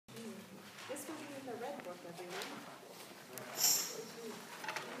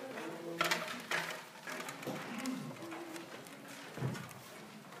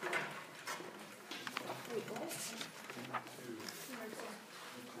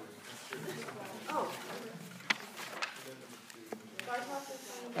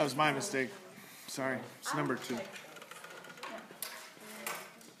That was my mistake. Sorry, it's number 2. Okay.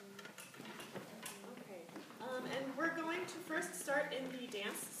 And we're going to first start in the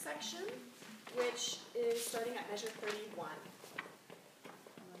dance section, which is starting at measure 31.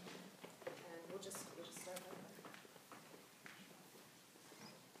 And we'll just start with that.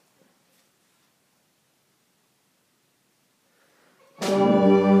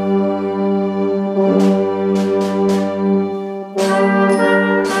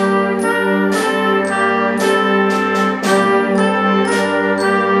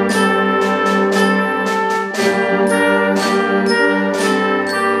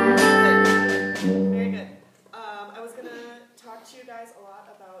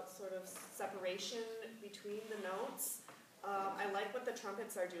 Separation between the notes. I like what the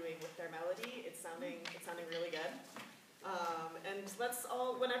trumpets are doing with their melody. It's sounding really good. And let's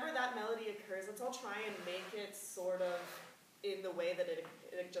all, whenever that melody occurs, let's all try and make it sort of in the way that it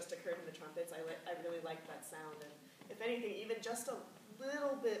just occurred in the trumpets. I really like that sound. And if anything, even just a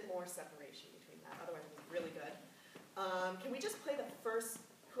little bit more separation between that. Otherwise, it's really good. Can we just play the first,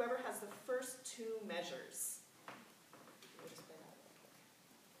 whoever has the first 2 measures?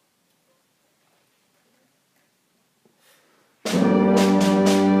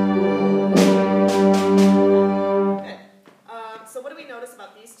 So what do we notice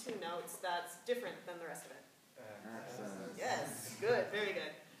about these 2 notes that's different than the rest of it? Accents. Yes, good, very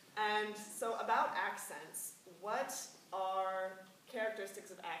good. And so about accents, what are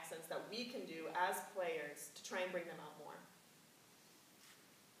characteristics of accents that we can do as players to try and bring them out more?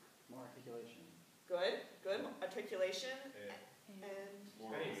 More articulation. Good, good. Articulation and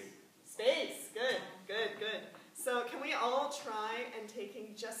Space. space. Good, good, good. So can we all try and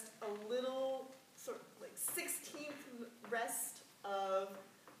taking just a little sort of like 16th rest of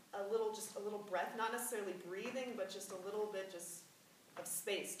just a little breath, not necessarily breathing, but just a little bit just of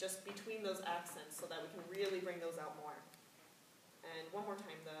space just between those accents so that we can really bring those out more. And one more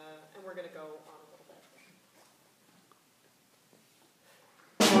time, and we're going to go on a little bit.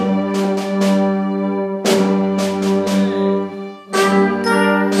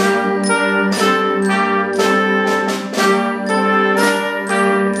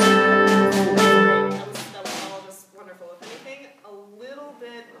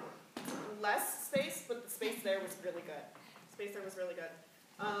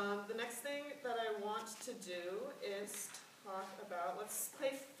 The next thing that I want to do is talk about, let's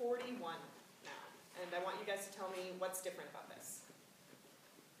play 41 now. And I want you guys to tell me what's different about this.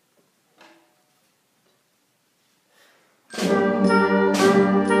 So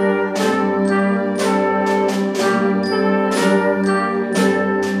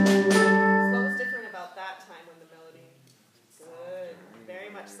what was different about that time when the melody? Good, very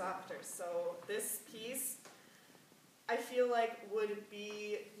much softer. So this piece, I feel like would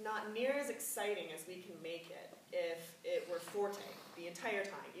be not near as exciting as we can make it if it were forte the entire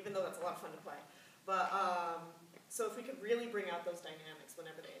time, even though that's a lot of fun to play. But so if we could really bring out those dynamics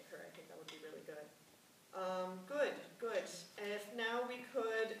whenever they occur, I think that would be really good. Good, good. If now we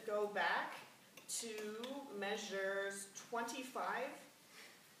could go back to measures 25,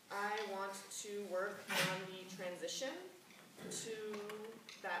 I want to work on the transition to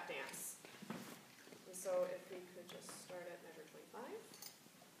that dance. And so if we could just start at measure 25.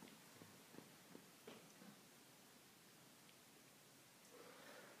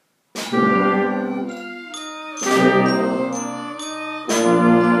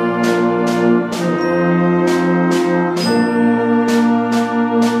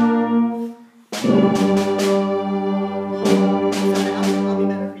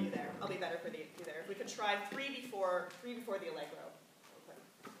 I'll be better for you there. If we could try three before the allegro.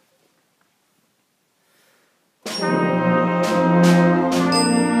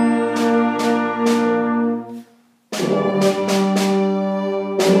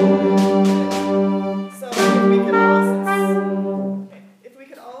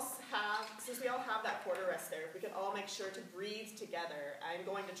 Sure to breathe together. I'm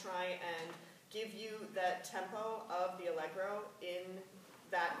going to try and give you the tempo of the allegro in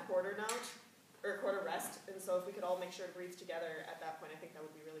that quarter note, or quarter rest, and so if we could all make sure to breathe together at that point, I think that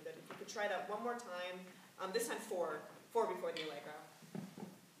would be really good. If you could try that one more time, this time four before the allegro.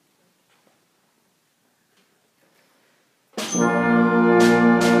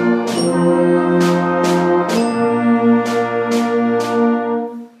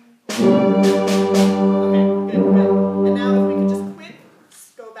 Okay.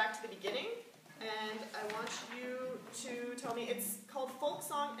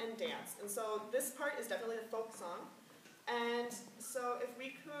 and danced. And so this part is definitely a folk song. And so if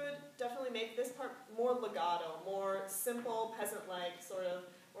we could definitely make this part more legato, more simple, peasant-like, sort of,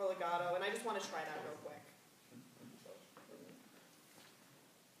 more legato. And I just want to try that real quick.